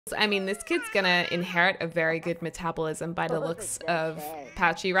I mean, this kid's gonna inherit a very good metabolism by the looks of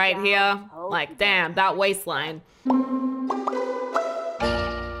Patchy right here. Like, damn, that waistline.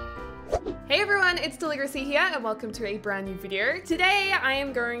 Hey everyone, it's Deligracy here and welcome to a brand new video. Today I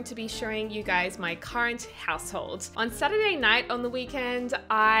am going to be showing you guys my current household. On Saturday night on the weekend,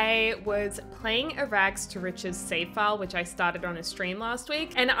 I was playing a Rags to Riches save file, which I started on a stream last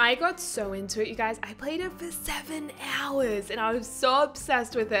week, and I got so into it, you guys. I played it for 7 hours and I was so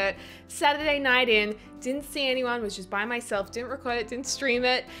obsessed with it. Saturday night in, didn't see anyone, was just by myself, didn't record it, didn't stream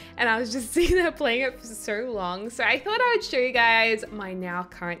it, and I was just sitting there playing it for so long. So I thought I would show you guys my now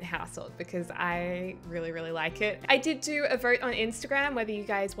current household because I really like it. I did do a vote on Instagram whether you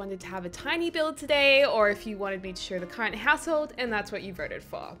guys wanted to have a tiny build today or if you wanted me to show the current household, and that's what you voted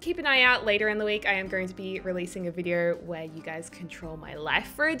for. Keep an eye out later in the week. I am going to be releasing a video where you guys control my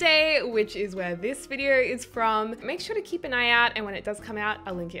life for a day, which is where this video is from. Make sure to keep an eye out, and when it does come out,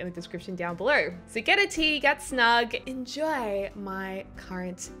 I'll link it in the description down below. So get a tea, get snug, enjoy my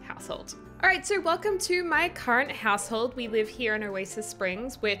current household. All right, so welcome to my current household. We live here in Oasis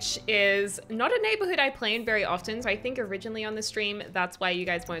Springs, which is not a neighborhood I play in very often. So I think originally on the stream, that's why you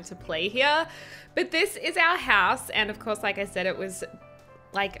guys wanted to play here. But this is our house. And of course, like I said, it was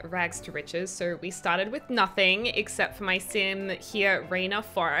like rags to riches. So we started with nothing except for my sim here, Raina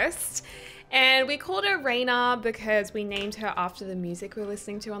Forest. And we called her Raina because we named her after the music we were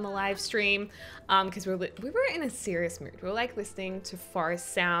listening to on the live stream, because we were in a serious mood. We were like listening to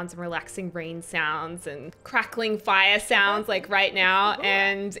forest sounds and relaxing rain sounds and crackling fire sounds like right now,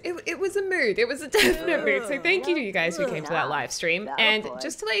 and it was a mood. It was a definite mood. So thank you to you guys who came to that live stream. And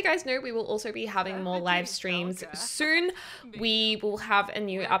just to let you guys know, we will also be having more live streams soon. We will have a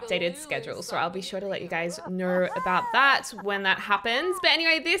new updated schedule, so I'll be sure to let you guys know about that when that happens. But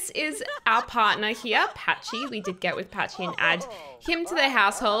anyway, this is our partner here, Patchy. We did get with Patchy and add him to the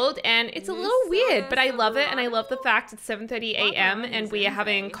household, and it's a little weird, but I love it, and I love the fact it's 7:30 a.m. and we are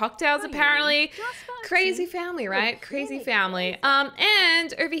having cocktails apparently. Crazy family, right? Crazy family.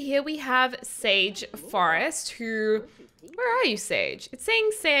 And over here we have Sage Forest, who... Where are you, Sage? It's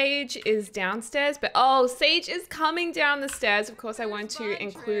saying Sage is downstairs, but oh, Sage is coming down the stairs. Of course, I want to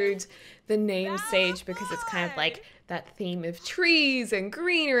include the name Sage because it's kind of like that theme of trees and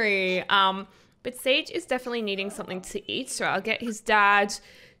greenery. But Sage is definitely needing something to eat, so I'll get his dad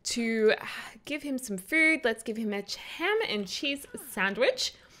to give him some food. Let's give him a ham and cheese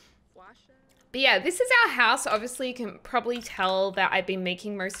sandwich. But yeah, this is our house. Obviously, you can probably tell that I've been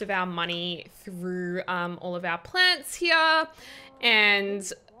making most of our money through all of our plants here.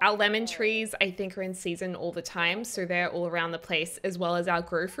 And our lemon trees, I think, are in season all the time. So they're all around the place, as well as our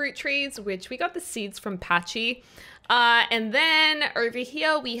grow fruit trees, which we got the seeds from Patchy. And then over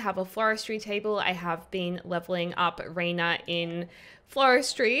here, we have a floristry table. I have been leveling up Raina in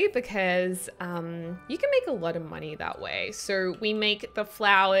floristry because you can make a lot of money that way. So we make the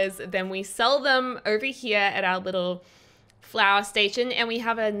flowers, then we sell them over here at our little flower station, and we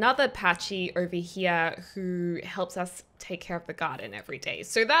have another Patchy over here who helps us take care of the garden every day.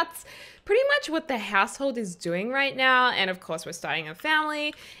 So that's pretty much what the household is doing right now. And of course, we're starting a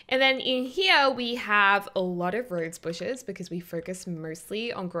family. And then in here, we have a lot of rose bushes because we focus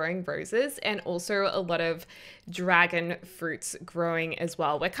mostly on growing roses, and also a lot of dragon fruits growing as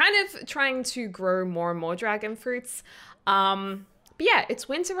well. We're kind of trying to grow more and more dragon fruits. But yeah, it's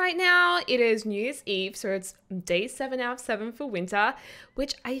winter right now. It is New Year's Eve, so it's day 7 out of 7 for winter,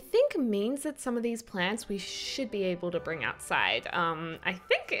 which I think means that some of these plants we should be able to bring outside. I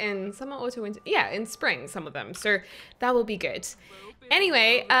think in summer, autumn, winter, yeah, in spring, some of them. So that will be good.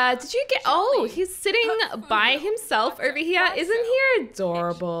 Anyway, did you get, oh, he's sitting by himself over here. Isn't he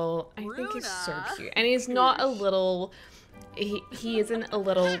adorable? I think he's so cute. And he's not a little, he isn't a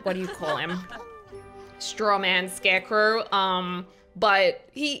little, what do you call him? Straw man scarecrow. But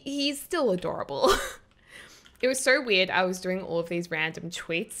he's still adorable. It was so weird. I was doing all of these random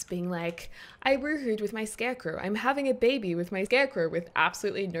tweets being like, I woohooed with my scarecrow. I'm having a baby with my scarecrow, with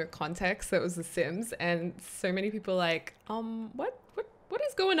absolutely no context. That was The Sims. And so many people like, what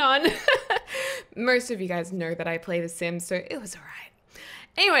is going on? Most of you guys know that I play The Sims, so it was all right.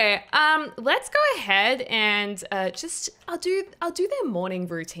 Anyway, let's go ahead and I'll do their morning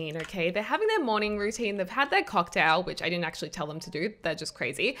routine, okay? They're having their morning routine. They've had their cocktail, which I didn't actually tell them to do. They're just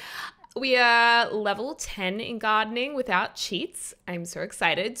crazy. We are level 10 in gardening without cheats. I'm so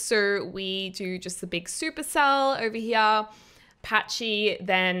excited. So we do just the big supercell over here. Patchy,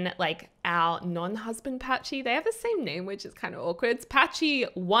 then like our non-husband Patchy. They have the same name, which is kind of awkward. It's Patchy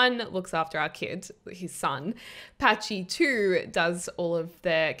 1 looks after our kid, his son. Patchy 2 does all of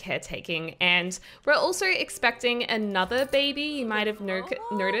the caretaking. And we're also expecting another baby. You might have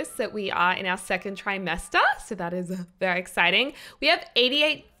noticed that we are in our 2nd trimester. So that is very exciting. We have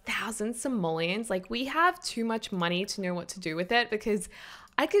 88,000 simoleons. Like, we have too much money to know what to do with it, because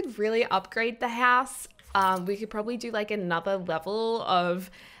I could really upgrade the house. We could probably do like another level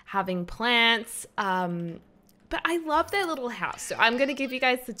of having plants. But I love their little house. So I'm going to give you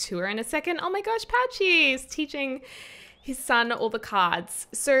guys the tour in a second. Oh my gosh, Patchy is teaching his son all the cards.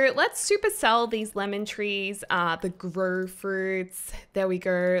 So let's supercell these lemon trees, the grow fruits. There we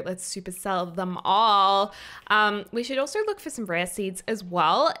go. Let's supercell them all. We should also look for some rare seeds as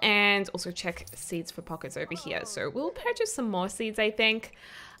well, and also check seeds for pockets over here. So we'll purchase some more seeds, I think.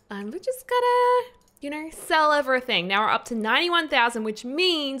 We're just gonna, you know, sell everything. Now we're up to 91,000, which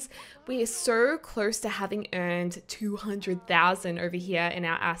means we are so close to having earned 200,000 over here in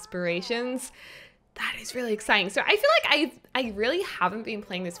our aspirations. That is really exciting. So I feel like I really haven't been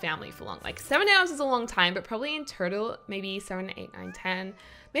playing this family for long. Like 7 hours is a long time, but probably in total, maybe 7, 8, 9, 10,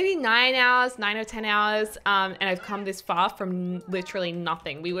 maybe 9 hours, 9 or 10 hours. And I've come this far from literally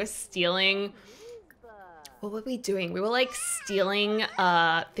nothing. We were stealing... What were we doing? We were like stealing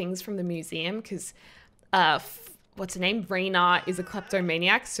things from the museum because what's her name? Raina is a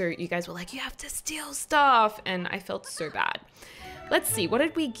kleptomaniac. So you guys were like, you have to steal stuff. And I felt so bad. Let's see. What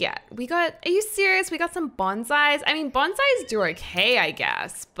did we get? We got, are you serious? We got some bonsais. I mean, bonsais do okay, I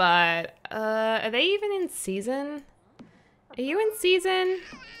guess. But are they even in season? Are you in season?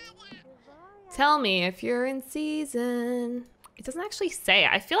 Tell me if you're in season. It doesn't actually say.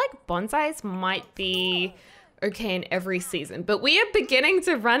 I feel like bonsais might be okay in every season, but we are beginning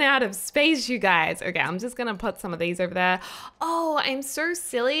to run out of space, you guys. Okay, I'm just gonna put some of these over there. Oh, I'm so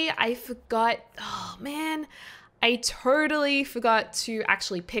silly. I forgot. Oh man, I totally forgot to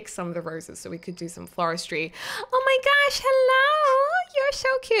actually pick some of the roses so we could do some floristry. Oh my gosh, hello. You're so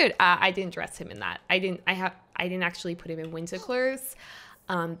cute. I didn't dress him in that. I didn't actually put him in winter clothes.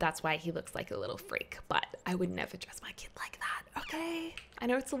 That's why he looks like a little freak, but I would never dress my kid like that, okay? I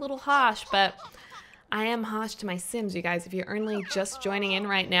know it's a little harsh, but I am harsh to my Sims, you guys. If you're only just joining in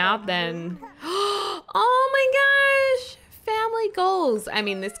right now, then... Oh my gosh! Family goals. I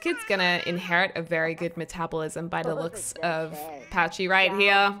mean, this kid's gonna inherit a very good metabolism by the looks of Patchy right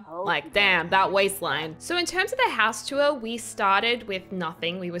here. Like, damn, that waistline. So in terms of the house tour, we started with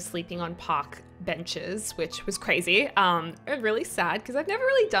nothing. We were sleeping on park benches, which was crazy. Really sad because I've never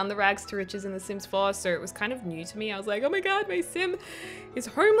really done the rags to riches in The Sims 4, so it was kind of new to me. I was like, oh my god, my Sim is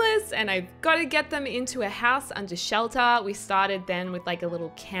homeless and I've got to get them into a house under shelter. We started then with like a little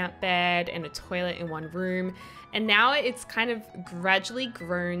camp bed and a toilet in one room, and now it's kind of gradually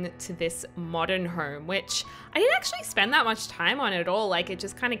grown to this modern home, which I didn't actually spend that much time on at all. Like, it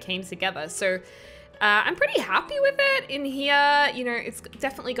just kind of came together. So I'm pretty happy with it. In here, you know, it's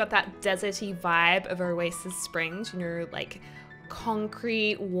definitely got that deserty vibe of Oasis Springs, you know, like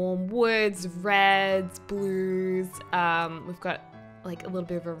concrete, warm woods, reds, blues. We've got like a little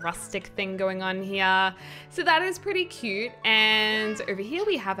bit of a rustic thing going on here. So that is pretty cute. And over here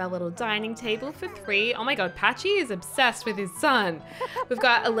we have our little dining table for 3. Oh my god, Patchy is obsessed with his son. We've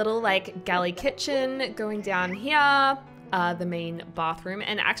got a little like galley kitchen going down here. The main bathroom,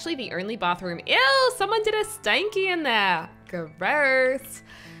 and actually the only bathroom. Ew, someone did a stanky in there. Gross.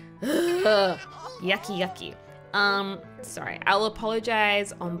 Ugh. Yucky, yucky. Sorry, I'll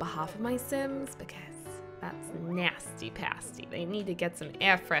apologize on behalf of my Sims because that's nasty pasty. They need to get some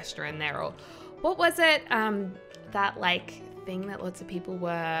air freshener in there. Or what was it? That like thing that lots of people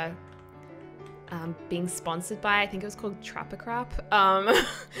were being sponsored by. I think it was called Trapper Crap.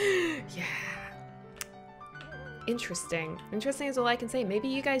 Yeah. Interesting is all I can say. Maybe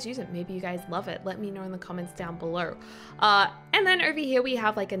you guys use it, maybe you guys love it. Let me know in the comments down below. And then over here we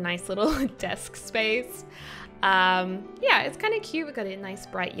have like a nice little desk space. Yeah, it's kind of cute. We've got a nice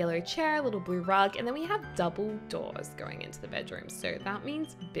bright yellow chair, a little blue rug, and then we have double doors going into the bedroom, so that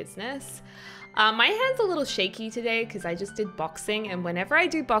means business. My hand's a little shaky today because I just did boxing, and whenever I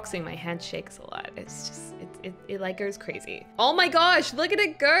do boxing, my hand shakes a lot. It's just, it like goes crazy. Oh my gosh, look at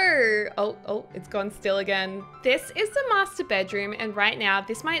it go. Oh, it's gone still again. This is the master bedroom, and right now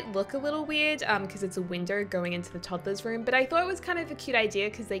this might look a little weird because it's a window going into the toddler's room, but I thought it was kind of a cute idea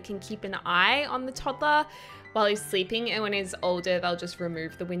because they can keep an eye on the toddler while he's sleeping, and when he's older, they'll just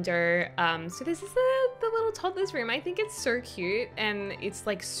remove the window. So this is the little toddler's room. I think it's so cute, and it's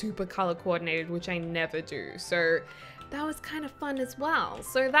like super color coordinated, which I never do. So that was kind of fun as well.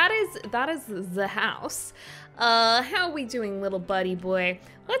 So that is the house. How are we doing, little buddy boy?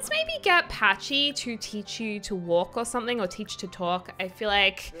 Let's maybe get Patchy to teach you to walk or something, or teach to talk. I feel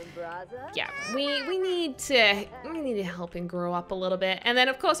like, yeah, we need to help him grow up a little bit. And then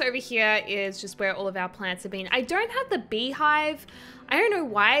of course over here is just where all of our plants have been. I don't have the beehive. I don't know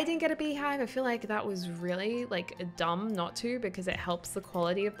why I didn't get a beehive. I feel like that was really like dumb not to, because it helps the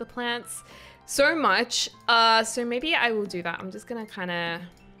quality of the plants so much. So maybe I will do that. I'm just gonna kind of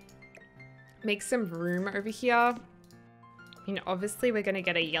make some room over here. I mean, obviously we're gonna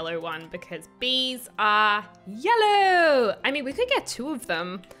get a yellow one because bees are yellow. I mean, we could get 2 of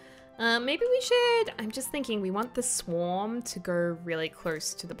them. Maybe we should, I'm just thinking we want the swarm to go really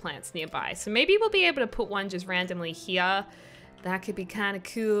close to the plants nearby. So maybe we'll be able to put one just randomly here. That could be kind of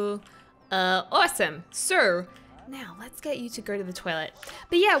cool. Awesome. So now let's get you to go to the toilet.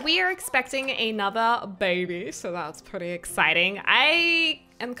 But yeah, we are expecting another baby, so that's pretty exciting. I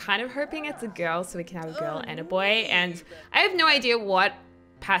am kind of hoping it's a girl so we can have a girl and a boy. And I have no idea what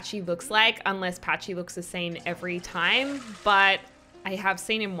Patchy looks like unless Patchy looks the same every time, but I have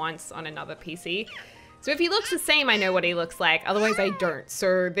seen him once on another PC. So if he looks the same, I know what he looks like. Otherwise, I don't.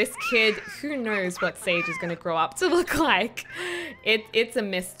 So this kid, who knows what Sage is going to grow up to look like. It's a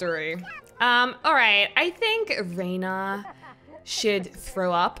mystery. All right, I think Raina should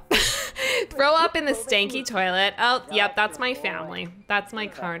throw up. Throw up in the stanky toilet. Oh, yep, that's my family. That's my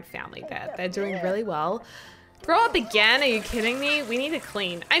current family there. They're doing really well. Throw up again? Are you kidding me? We need to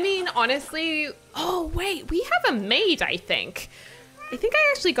clean. I mean, honestly, oh wait, we have a maid, I think. I think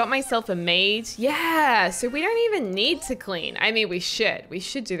I actually got myself a maid. Yeah, so we don't even need to clean. I mean, we should. We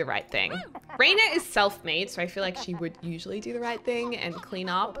should do the right thing. Raina is self-made, so I feel like she would usually do the right thing and clean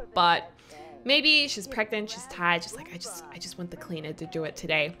up, but maybe she's pregnant, she's tired, just like, I just want the cleaner to do it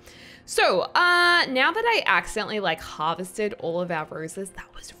today. So, now that I accidentally like harvested all of our roses,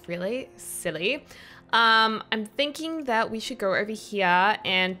 that was really silly. I'm thinking that we should go over here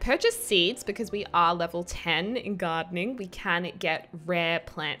and purchase seeds because we are level 10 in gardening. We can get rare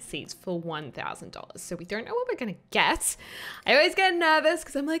plant seeds for $1,000. So we don't know what we're gonna get. I always get nervous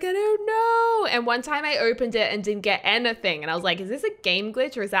because I'm like, I don't know. And one time I opened it and didn't get anything. And I was like, is this a game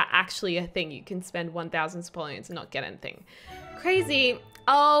glitch or is that actually a thing? You can spend 1,000 simoleons and not get anything. Crazy.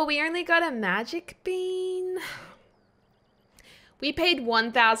 Oh, we only got a magic bean. We paid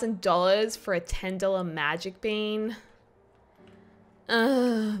 $1,000 for a $10 magic bean.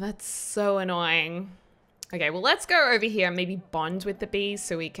 Ugh, that's so annoying. Okay, well, let's go over here and maybe bond with the bees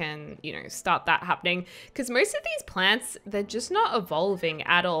so we can, you know, start that happening. Because most of these plants, they're just not evolving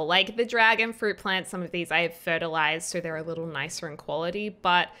at all. Like the dragon fruit plants, some of these I have fertilized so they're a little nicer in quality.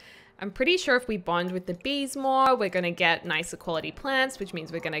 But I'm pretty sure if we bond with the bees more, we're going to get nicer quality plants, which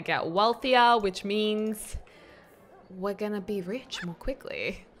means we're going to get wealthier, which means we're gonna be rich more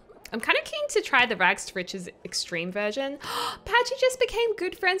quickly. I'm kind of keen to try the Rags to Riches extreme version. Patchy just became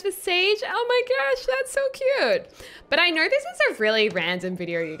good friends with Sage. Oh my gosh, that's so cute. But I know this is a really random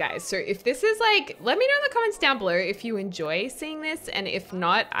video, you guys. So if this is like, let me know in the comments down below if you enjoy seeing this. And if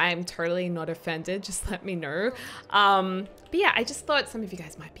not, I'm totally not offended. Just let me know. But yeah, I just thought some of you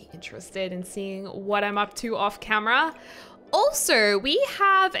guys might be interested in seeing what I'm up to off camera. Also, we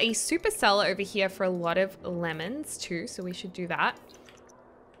have a supercell over here for a lot of lemons too, so we should do that.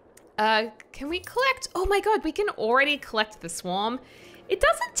 Can we collect? Oh my god, we can already collect the swarm. It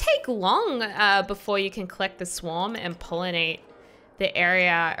doesn't take long before you can collect the swarm and pollinate the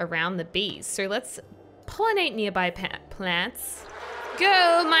area around the bees. So let's pollinate nearby plants.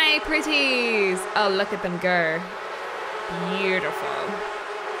 Go, my pretties! Oh, look at them go. Beautiful.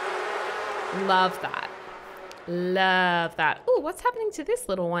 Love that. Love that. Oh, what's happening to this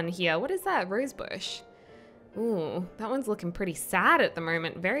little one here? What is that? Rosebush. Ooh, that one's looking pretty sad at the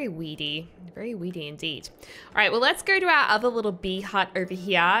moment. Very weedy indeed. All right, well, let's go to our other little bee hut over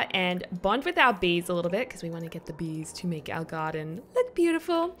here and bond with our bees a little bit because we want to get the bees to make our garden look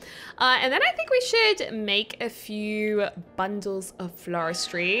beautiful. And then I think we should make a few bundles of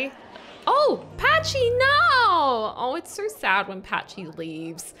floristry. Oh, Patchy, no! Oh, it's so sad when Patchy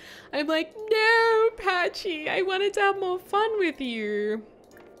leaves. I'm like, no, Patchy, I wanted to have more fun with you.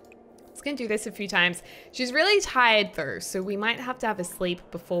 It's gonna do this a few times. She's really tired though, so we might have to have a sleep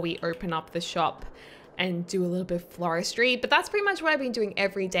before we open up the shop and do a little bit of floristry, but that's pretty much what I've been doing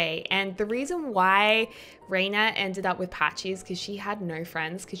every day. And the reason why Raina ended up with Patchy is because she had no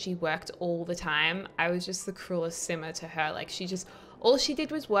friends because she worked all the time. I was just the cruelest simmer to her. Like all she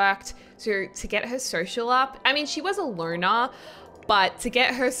did was worked. So to get her social up, I mean, she was a loner, but to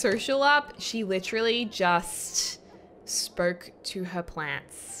get her social up, she literally just spoke to her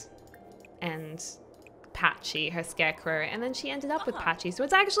plants and Patchy, her scarecrow, and then she ended up with Patchy. So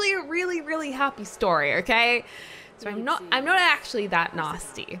it's actually a really, really happy story, okay? So I'm not actually that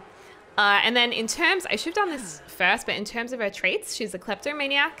nasty. And then in terms, I should have done this first, but in terms of her traits, she's a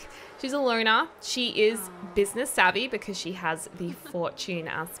kleptomaniac, she's a loner, she is business savvy because she has the fortune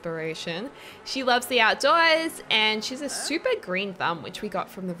aspiration. She loves the outdoors, and she's a super green thumb, which we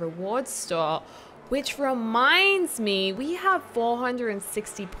got from the rewards store, which reminds me, we have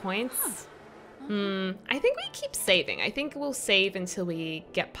 460 points. I think we keep saving. I think we'll save until we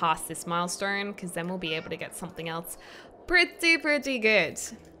get past this milestone, because then we'll be able to get something else pretty good.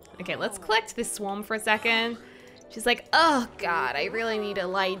 Okay, let's collect this swarm for a second. She's like, oh God, I really need to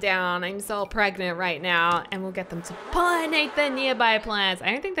lie down. I'm so pregnant right now. And we'll get them to pollinate the nearby plants.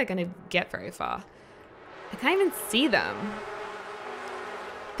 I don't think they're gonna get very far. I can't even see them.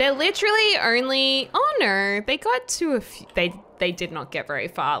 They're literally only, oh no, they got to a few, they did not get very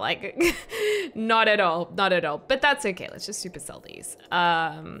far, like, not at all. But that's okay, let's just super sell these.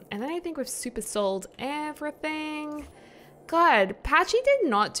 And then I think we've super sold everything. God, Patchy did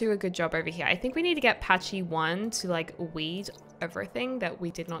not do a good job over here. I think we need to get Patchy 1 to like weed everything that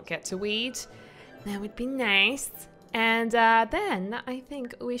we did not get to weed. That would be nice. And then I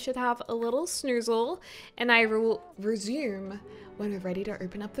think we should have a little snoozle, and I will resume when we're ready to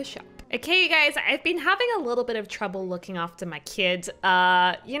open up the shop. Okay, you guys, I've been having a little bit of trouble looking after my kid.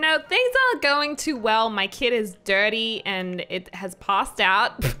 You know, things aren't going too well. My kid is dirty and it has passed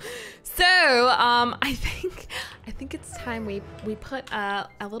out. So I think it's time we put a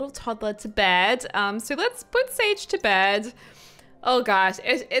little toddler to bed. So let's put Sage to bed. Oh gosh,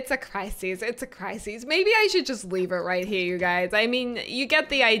 it's a crisis. It's a crisis. Maybe I should just leave it right here, you guys. I mean, you get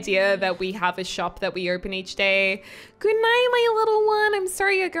the idea that we have a shop that we open each day. Good night, my little one. I'm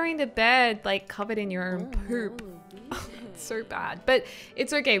sorry you're going to bed like covered in your own poop. Oh, it's so bad, but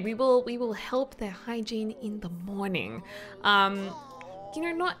it's okay. We will help their hygiene in the morning. You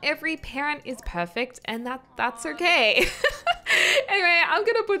know, not every parent is perfect, and that's okay. Anyway, I'm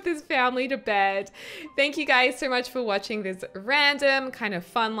gonna put this family to bed. Thank you guys so much for watching this random, kind of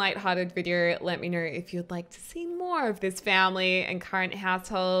fun, lighthearted video. Let me know if you'd like to see more of this family and current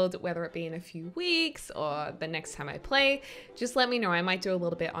household, whether it be in a few weeks or the next time I play. Just let me know. I might do a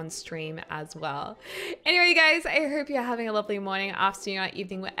little bit on stream as well. Anyway, you guys, I hope you're having a lovely morning, afternoon, or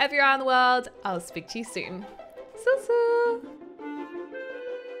evening, wherever you are in the world. I'll speak to you soon. So.